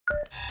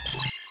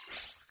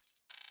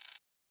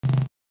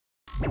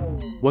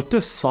What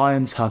does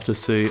science have to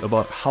say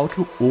about how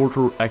to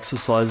order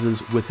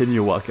exercises within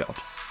your workout?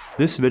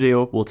 This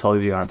video will tell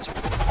you the answer.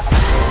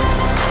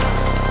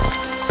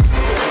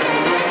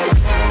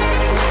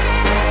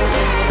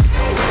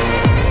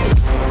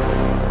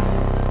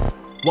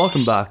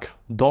 Welcome back.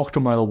 Dr.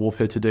 Milo Wolf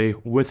here today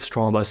with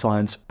Strong by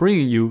Science,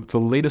 bringing you the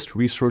latest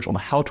research on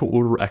how to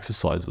order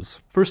exercises.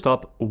 First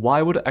up,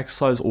 why would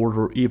exercise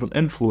order even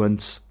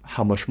influence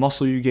how much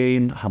muscle you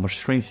gain, how much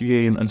strength you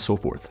gain, and so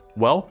forth?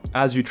 Well,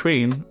 as you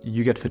train,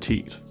 you get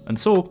fatigued. And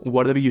so,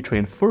 whatever you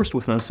train first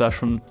within a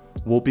session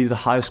will be the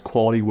highest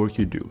quality work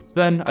you do.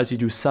 Then, as you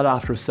do set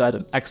after set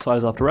and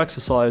exercise after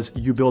exercise,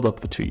 you build up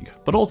fatigue.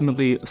 But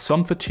ultimately,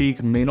 some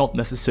fatigue may not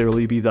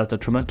necessarily be that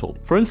detrimental.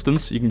 For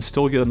instance, you can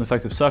still get an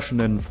effective session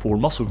in for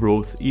muscle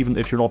growth, even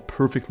if you're not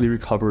perfectly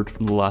recovered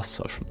from the last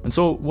session. And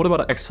so, what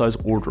about exercise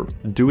order?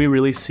 Do we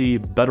really see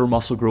better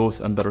muscle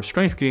growth and better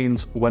strength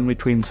gains when we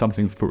train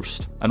something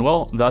first? And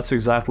well, that's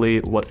exactly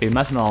what a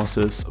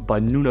meta-analysis by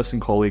Nunes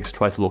and colleagues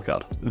tried to look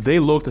at. They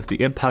looked at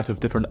the impact of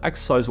different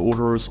exercise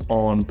orders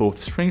on both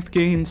strength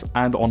gains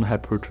and on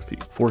hypertrophy.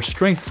 For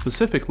strength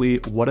specifically,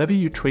 whatever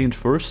you trained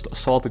first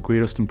saw the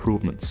greatest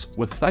improvements,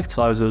 with effect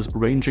sizes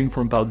ranging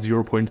from about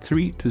 0.3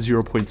 to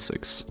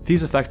 0.6.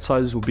 These effect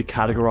sizes would be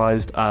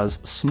categorized as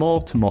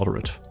small to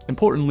moderate.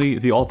 Importantly,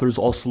 the authors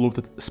also looked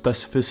at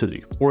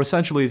specificity, or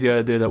essentially the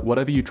idea that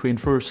whatever you train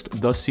first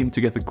does seem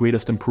to get the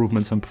greatest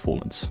improvements in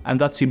performance. And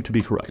that seemed to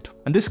be correct.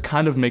 And this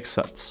kind of makes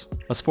sense.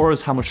 As far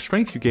as how much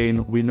strength you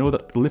gain, we know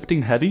that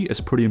lifting heavy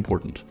is pretty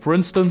important. For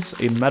instance,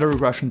 a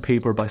meta-regression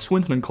paper by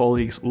Swinton and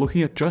colleagues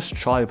looking at just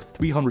shy of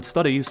 300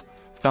 studies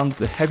found that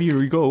the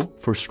heavier you go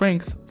for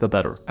strength, the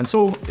better. And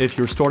so, if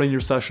you're starting your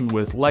session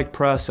with leg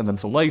press and then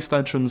some leg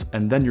extensions,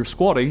 and then you're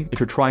squatting, if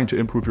you're trying to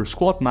improve your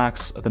squat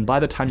max, then by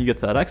the time you get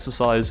to that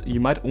exercise, you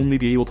might only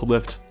be able to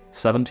lift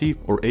 70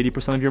 or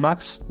 80% of your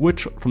max,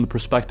 which from the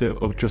perspective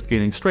of just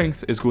gaining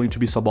strength is going to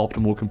be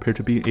suboptimal compared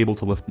to being able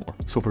to lift more.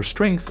 So for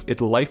strength,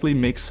 it likely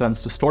makes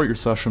sense to start your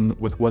session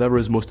with whatever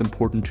is most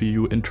important to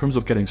you in terms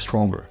of getting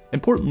stronger.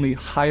 Importantly,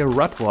 higher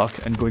rep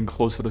lock and going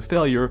closer to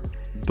failure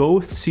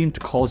both seem to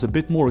cause a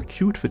bit more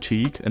acute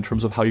fatigue in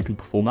terms of how you can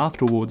perform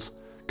afterwards,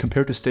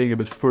 compared to staying a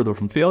bit further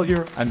from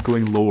failure and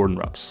going lower in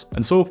reps.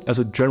 And so, as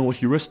a general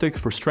heuristic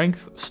for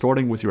strength,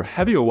 starting with your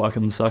heavier work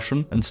in the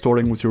session and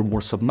starting with your more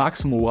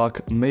submaximal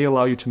work may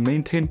allow you to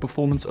maintain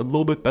performance a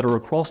little bit better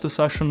across the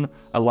session,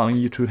 allowing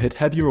you to hit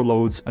heavier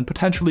loads and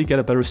potentially get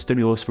a better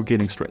stimulus for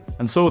gaining strength.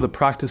 And so, the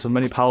practice of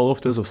many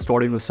powerlifters of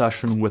starting the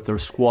session with their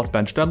squat,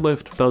 bench,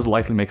 deadlift does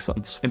likely make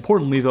sense.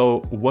 Importantly though,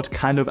 what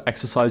kind of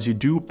exercise you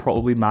do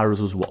probably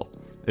matters as well.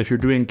 If you're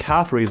doing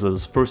calf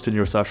raises first in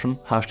your session,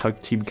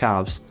 #team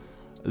calves,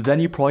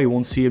 then you probably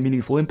won't see a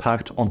meaningful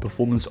impact on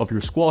performance of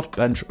your squat,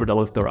 bench, or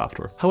deadlift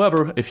thereafter.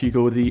 However, if you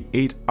go the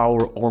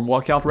 8-hour arm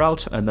workout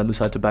route and then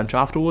decide to bench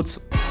afterwards,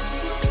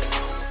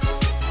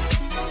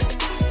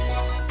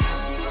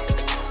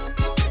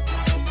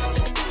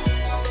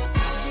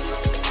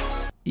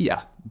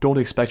 yeah, don't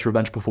expect your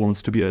bench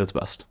performance to be at its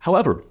best.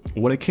 However,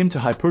 when it came to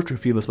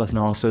hypertrophy in this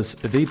meta-analysis,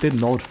 they did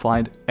not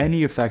find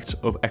any effect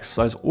of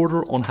exercise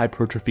order on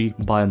hypertrophy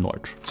by and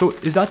large. So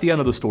is that the end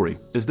of the story?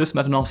 Is this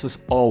meta-analysis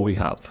all we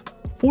have?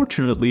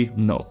 Fortunately,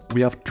 no. We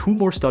have 2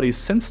 more studies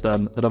since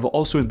then that have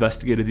also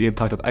investigated the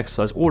impact of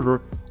exercise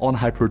order on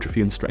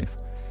hypertrophy and strength.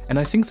 And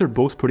I think they're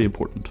both pretty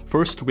important.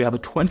 First, we have a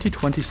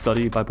 2020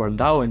 study by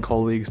Brandau and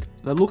colleagues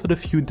that looked at a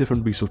few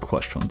different research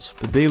questions.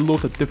 They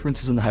looked at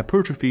differences in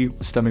hypertrophy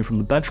stemming from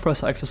the bench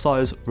press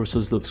exercise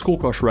versus the skull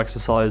crusher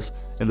exercise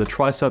in the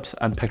triceps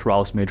and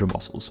pectoralis major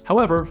muscles.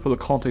 However, for the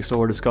context of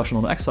our discussion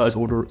on exercise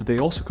order, they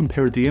also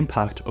compared the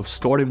impact of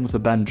starting with the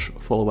bench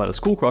followed by the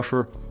skull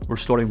crusher, or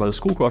starting by the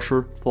skull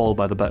crusher followed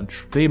by the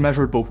bench. They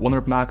measured both 1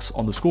 rep max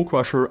on the skull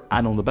crusher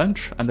and on the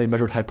bench, and they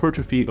measured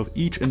hypertrophy of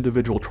each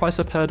individual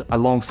tricep head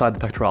alongside the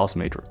pectoralis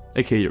major,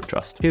 aka your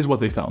chest. Here's what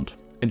they found.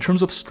 In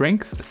terms of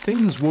strength,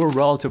 things were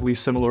relatively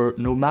similar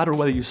no matter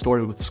whether you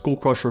started with the skull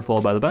crusher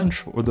followed by the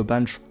bench or the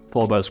bench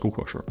followed by the skull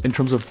crusher. In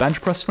terms of bench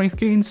press strength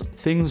gains,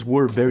 things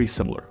were very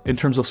similar. In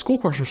terms of skull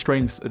crusher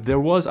strength, there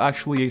was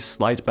actually a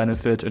slight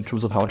benefit in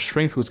terms of how much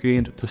strength was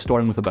gained to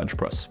starting with a bench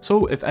press.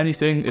 So if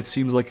anything, it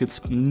seems like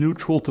it's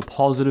neutral to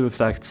positive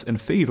effects in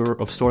favor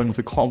of starting with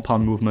a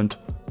compound movement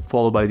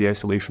followed by the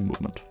isolation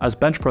movement. As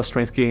bench press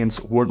strength gains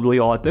weren't really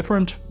all that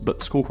different,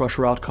 but skull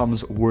crusher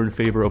outcomes were in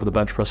favor of the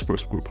bench press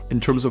first group.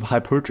 In terms of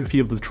hypertrophy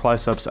of the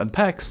triceps and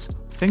pecs,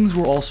 things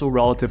were also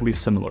relatively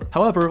similar.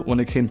 However, when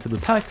it came to the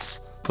pecs,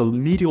 the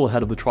medial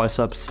head of the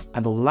triceps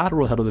and the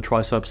lateral head of the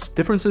triceps,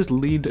 differences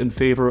leaned in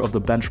favor of the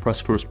bench press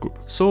first group.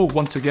 So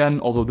once again,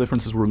 although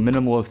differences were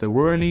minimal if there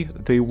were any,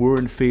 they were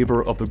in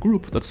favor of the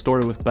group that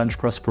started with bench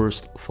press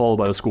first, followed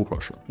by the skull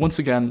crusher. Once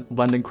again,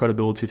 lending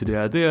credibility to the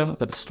idea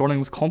that starting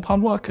with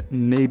compound work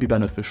may be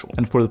beneficial.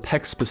 And for the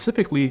pecs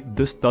specifically,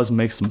 this does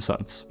make some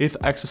sense. If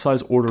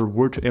exercise order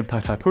were to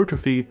impact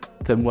hypertrophy,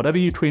 then whatever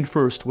you train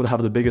first would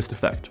have the biggest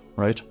effect,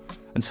 right?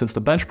 And since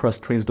the bench press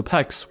trains the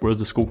pecs, whereas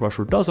the skull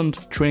crusher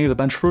doesn't, training the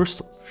bench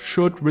first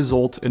should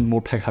result in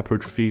more pec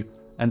hypertrophy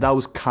and that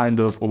was kind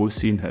of what was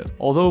seen here.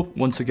 Although,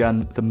 once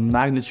again, the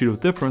magnitude of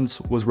difference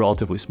was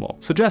relatively small,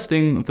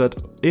 suggesting that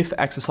if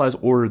exercise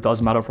order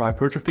does matter for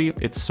hypertrophy,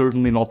 it's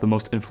certainly not the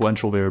most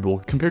influential variable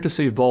compared to,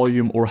 say,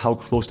 volume or how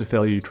close to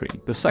failure you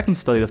train. The second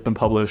study that's been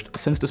published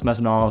since this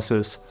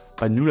meta-analysis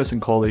by Nunes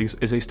and colleagues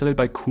is a study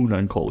by Kuna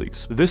and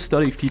colleagues. This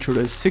study featured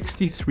a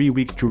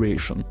 63-week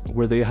duration,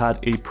 where they had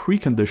a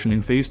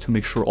preconditioning phase to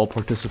make sure all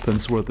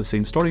participants were at the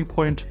same starting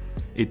point,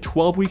 a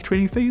 12-week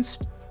training phase,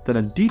 then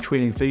a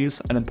detraining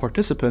phase, and then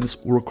participants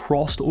were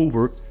crossed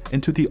over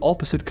into the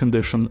opposite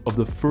condition of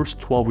the first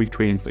 12-week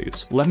training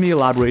phase. Let me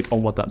elaborate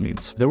on what that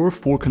means. There were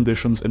 4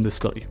 conditions in this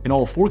study. In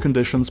all 4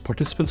 conditions,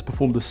 participants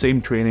performed the same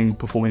training,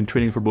 performing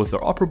training for both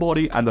their upper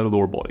body and their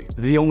lower body.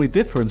 The only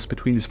difference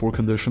between these 4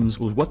 conditions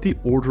was what the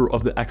order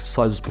of the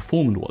exercises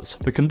performed was.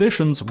 The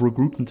conditions were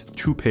grouped into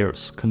 2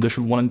 pairs,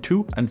 condition 1 and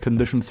 2 and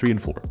condition 3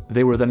 and 4.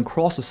 They were then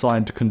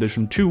cross-assigned to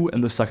condition 2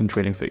 in the second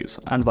training phase,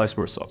 and vice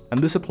versa. And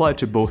this applied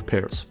to both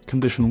pairs.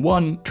 Condition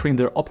 1 trained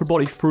their upper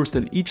body first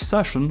in each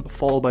session,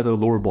 followed by their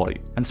lower body,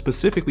 and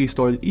specifically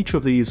started each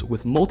of these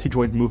with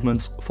multi-joint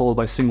movements followed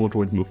by single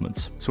joint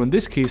movements. So in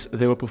this case,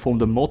 they would perform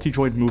the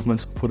multi-joint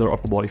movements for their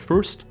upper body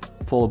first,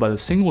 followed by the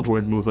single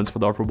joint movements for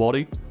the upper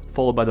body,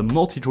 followed by the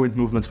multi-joint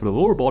movements for the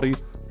lower body,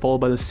 followed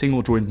by the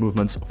single joint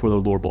movements for the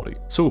lower body.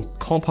 So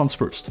compounds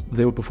first,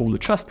 they would perform the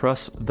chest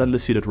press, then the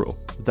seated row,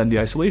 then the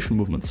isolation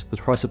movements, the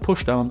tricep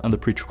push down and the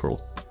preacher curl,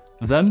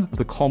 then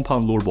the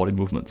compound lower body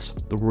movements,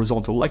 the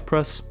horizontal leg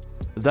press,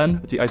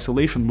 then the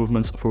isolation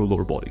movements for the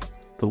lower body,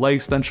 the leg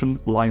extension,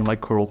 lying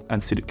leg curl,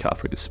 and seated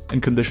calf raise.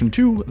 In condition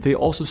 2, they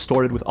also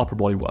started with upper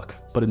body work,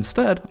 but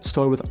instead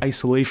started with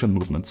isolation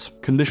movements.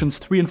 Conditions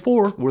 3 and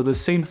 4 were the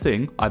same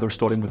thing, either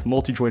starting with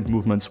multi-joint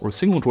movements or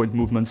single joint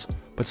movements,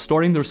 but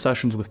starting their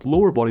sessions with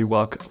lower body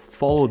work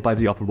followed by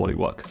the upper body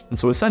work. And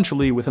so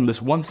essentially, within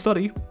this one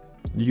study,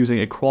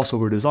 using a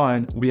crossover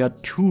design, we had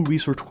 2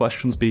 research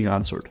questions being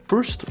answered.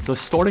 First, does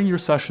starting your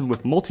session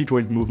with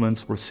multi-joint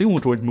movements or single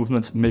joint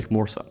movements make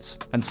more sense?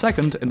 And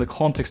second, in the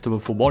context of a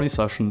full body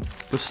session,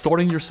 does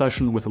starting your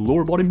session with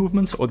lower body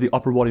movements or the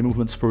upper body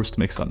movements first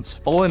make sense?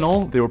 All in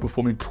all, they were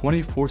performing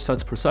 24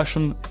 sets per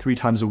session, 3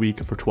 times a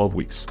week for 12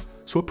 weeks.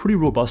 So a pretty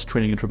robust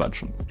training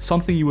intervention,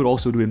 something you would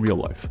also do in real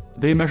life.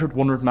 They measured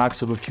 1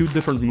 max of a few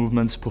different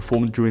movements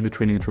performed during the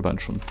training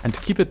intervention. And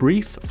to keep it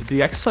brief,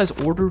 the exercise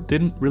order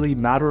didn't really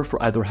matter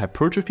for either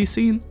hypertrophy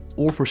seen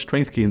or for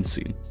strength gain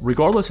seen.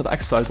 Regardless of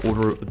exercise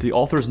order, the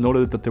authors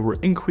noted that there were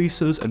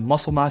increases in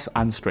muscle mass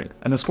and strength.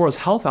 And as far as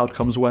health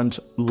outcomes went,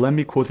 let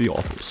me quote the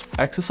authors.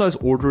 Exercise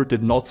order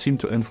did not seem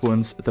to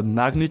influence the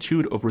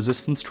magnitude of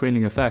resistance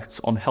training effects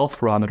on health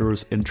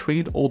parameters in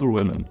trained older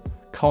women,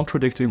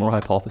 contradicting our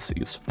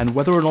hypotheses. And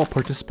whether or not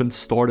participants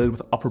started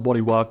with upper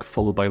body work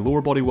followed by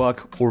lower body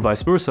work, or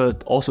vice versa,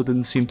 also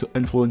didn't seem to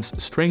influence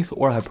strength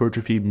or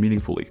hypertrophy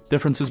meaningfully.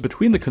 Differences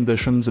between the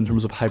conditions in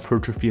terms of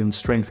hypertrophy and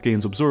strength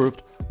gains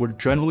observed were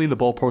generally in the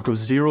ballpark of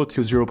 0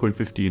 to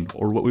 0.15,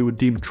 or what we would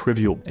deem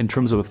trivial in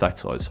terms of effect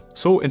size.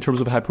 So in terms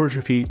of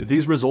hypertrophy,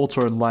 these results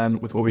are in line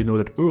with what we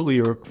noted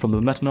earlier from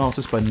the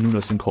meta-analysis by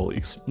Nunes and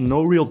colleagues.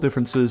 No real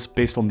differences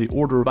based on the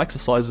order of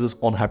exercises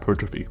on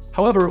hypertrophy.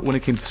 However, when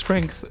it came to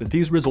strength,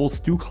 these results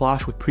do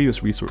clash with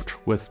previous research,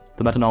 with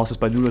the meta-analysis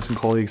by Nunes and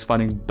colleagues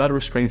finding better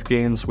strength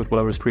gains with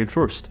whatever is trained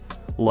first.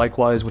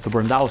 Likewise with the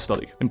Brandau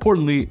study.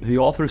 Importantly, the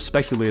authors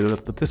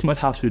speculated that this might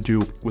have to do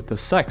with the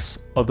sex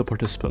of the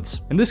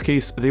participants. In this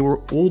case, they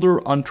were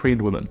older,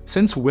 untrained women.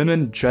 Since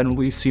women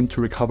generally seem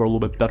to recover a little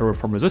bit better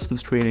from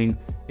resistance training,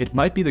 it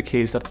might be the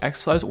case that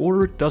exercise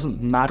order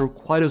doesn't matter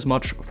quite as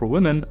much for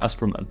women as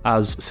for men,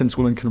 as since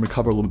women can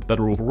recover a little bit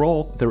better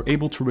overall, they're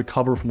able to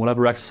recover from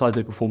whatever exercise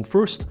they perform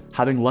first,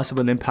 having less of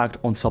an impact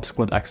on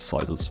subsequent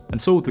exercises. And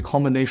so the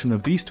combination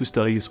of these 2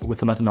 studies with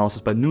the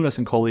meta-analysis by Nunes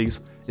and colleagues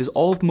is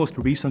all of the most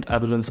recent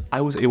evidence I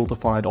was able to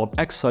find on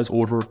exercise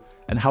order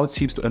and how it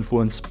seems to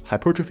influence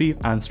hypertrophy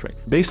and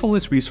strength. Based on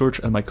this research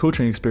and my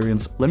coaching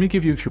experience, let me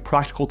give you a few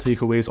practical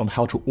takeaways on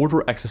how to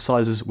order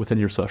exercises within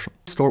your session.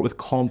 Start with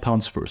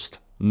compounds first.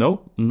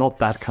 No, not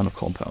that kind of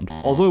compound.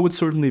 Although it would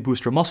certainly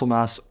boost your muscle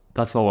mass,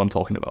 that's not what I'm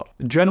talking about.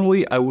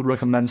 Generally, I would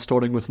recommend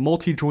starting with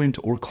multi-joint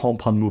or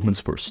compound movements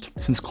first,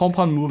 since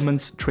compound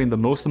movements train the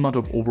most amount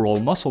of overall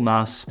muscle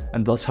mass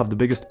and thus have the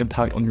biggest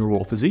impact on your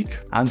overall physique,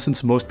 and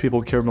since most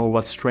people care more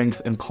about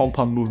strength in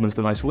compound movements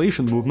than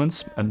isolation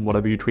movements, and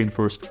whatever you train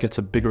first gets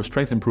a bigger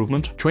strength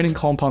improvement, training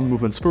compound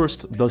movements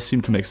first does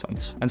seem to make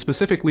sense. And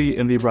specifically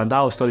in the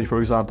Brandau study, for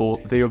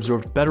example, they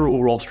observed better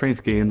overall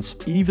strength gains,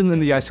 even in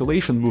the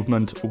isolation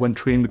movement when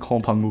training the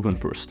compound movement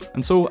first.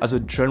 And so as a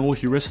general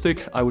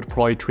heuristic, I would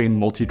probably train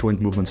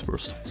multi-joint movements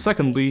first.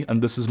 Secondly, and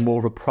this is more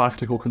of a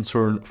practical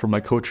concern from my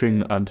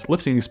coaching and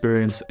lifting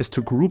experience, is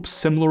to group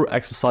similar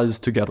exercises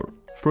together.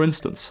 For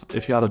instance,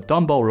 if you had a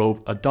dumbbell row,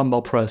 a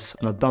dumbbell press,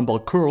 and a dumbbell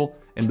curl,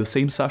 in the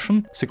same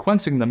session,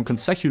 sequencing them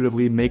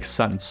consecutively makes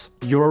sense.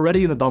 You're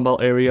already in the dumbbell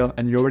area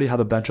and you already have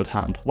a bench at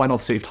hand. Why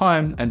not save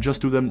time and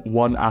just do them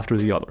one after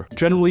the other?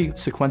 Generally,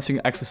 sequencing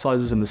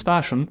exercises in this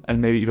fashion,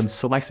 and maybe even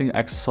selecting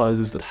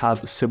exercises that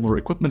have similar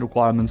equipment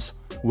requirements,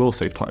 will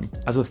save time.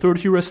 As a third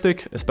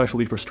heuristic,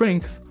 especially for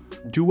strength,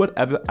 do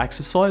whatever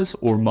exercise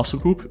or muscle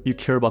group you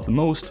care about the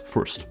most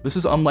first. This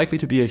is unlikely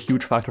to be a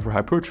huge factor for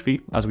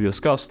hypertrophy, as we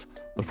discussed,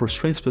 but for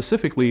strength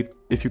specifically,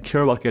 if you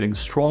care about getting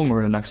stronger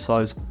in an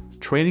exercise,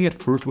 training it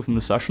first within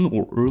the session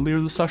or earlier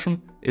in the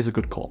session is a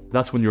good call.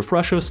 That's when you're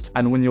freshest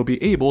and when you'll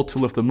be able to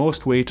lift the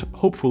most weight,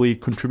 hopefully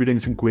contributing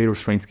to greater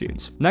strength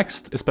gains.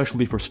 Next,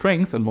 especially for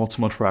strength and not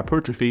so much for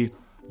hypertrophy,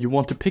 you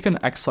want to pick an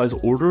exercise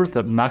order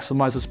that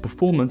maximizes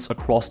performance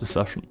across the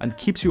session and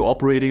keeps you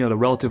operating at a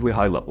relatively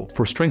high level.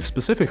 For strength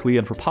specifically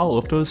and for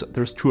powerlifters,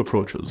 there's two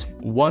approaches.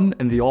 One,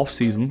 in the off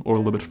season or a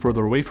little bit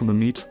further away from the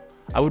meet,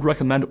 I would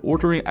recommend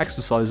ordering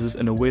exercises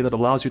in a way that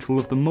allows you to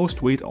lift the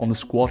most weight on the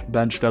squat,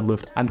 bench,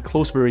 deadlift, and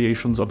close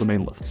variations of the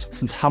main lifts.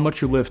 Since how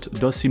much you lift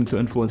does seem to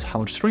influence how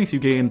much strength you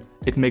gain,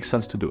 it makes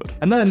sense to do it.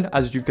 And then,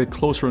 as you get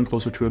closer and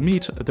closer to a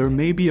meet, there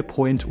may be a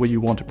point where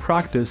you want to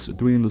practice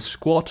doing the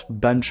squat,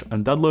 bench,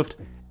 and deadlift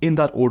in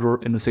that order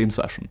in the same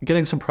session.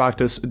 Getting some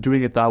practice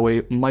doing it that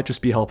way might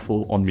just be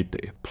helpful on meet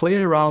day. Play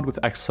around with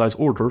exercise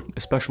order,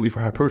 especially for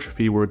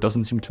hypertrophy where it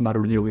doesn't seem to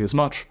matter nearly as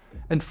much,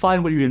 and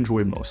find what you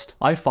enjoy most.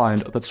 I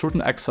find that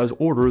certain exercise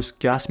orders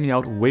gas me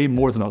out way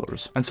more than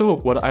others. And so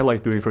what I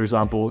like doing, for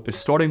example, is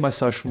starting my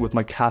session with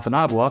my calf and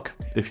ab walk,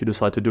 if you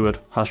decide to do it,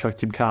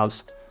 #team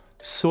calves,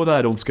 so that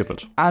I don't skip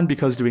it. And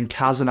because doing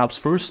calves and abs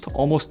first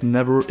almost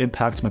never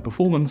impacts my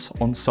performance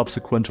on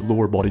subsequent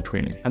lower body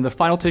training. And the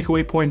final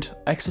takeaway point,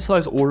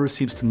 exercise order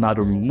seems to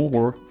matter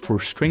more for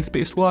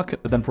strength-based work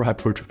than for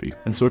hypertrophy.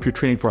 And so if you're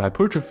training for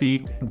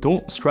hypertrophy,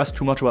 don't stress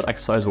too much about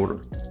exercise order.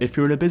 If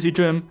you're in a busy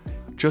gym,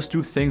 just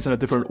do things in a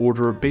different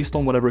order based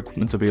on whatever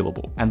equipment's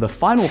available. And the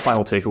final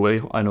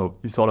takeaway, I know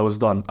you thought I was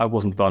done, I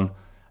wasn't done,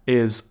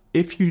 is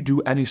if you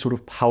do any sort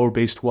of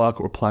power-based work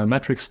or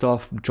plyometric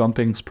stuff,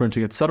 jumping,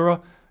 sprinting,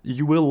 etc.,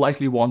 you will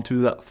likely want to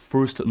do that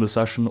first in the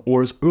session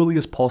or as early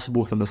as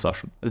possible within the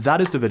session.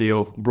 That is the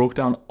video, broke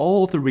down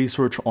all of the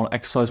research on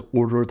exercise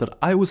order that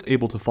I was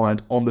able to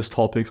find on this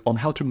topic on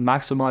how to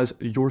maximize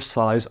your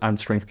size and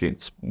strength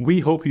gains. We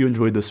hope you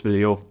enjoyed this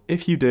video.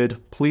 If you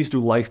did, please do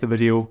like the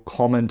video,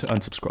 comment,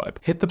 and subscribe.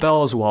 Hit the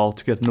bell as well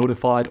to get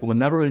notified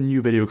whenever a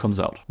new video comes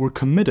out. We're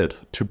committed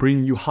to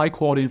bringing you high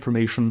quality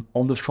information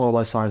on the Stronger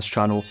by Science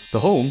channel, the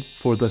home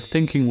for the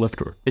thinking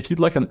lifter. If you'd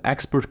like an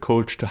expert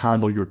coach to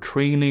handle your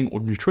training or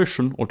nutrition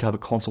or to have a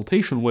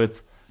consultation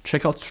with,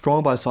 check out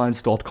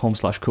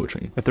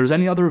strongbyscience.com/coaching. If there's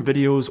any other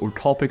videos or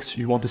topics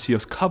you want to see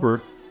us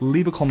cover,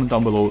 leave a comment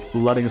down below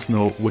letting us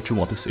know what you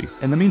want to see.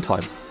 In the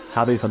meantime,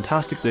 have a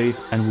fantastic day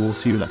and we'll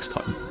see you next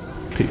time.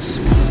 Peace.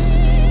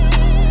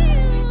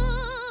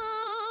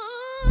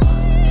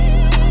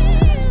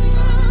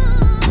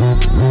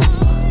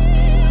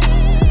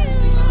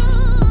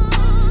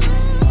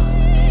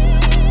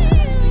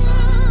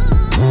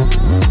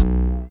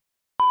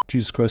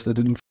 Jesus Christ, I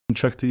didn't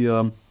check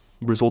the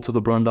results of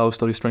the Brandau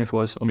study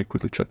strength-wise. Let me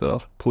quickly check that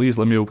out. Please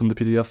let me open the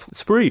PDF.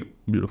 It's free.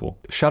 Beautiful.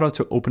 Shout out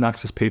to open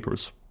access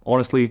papers.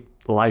 Honestly,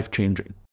 life-changing.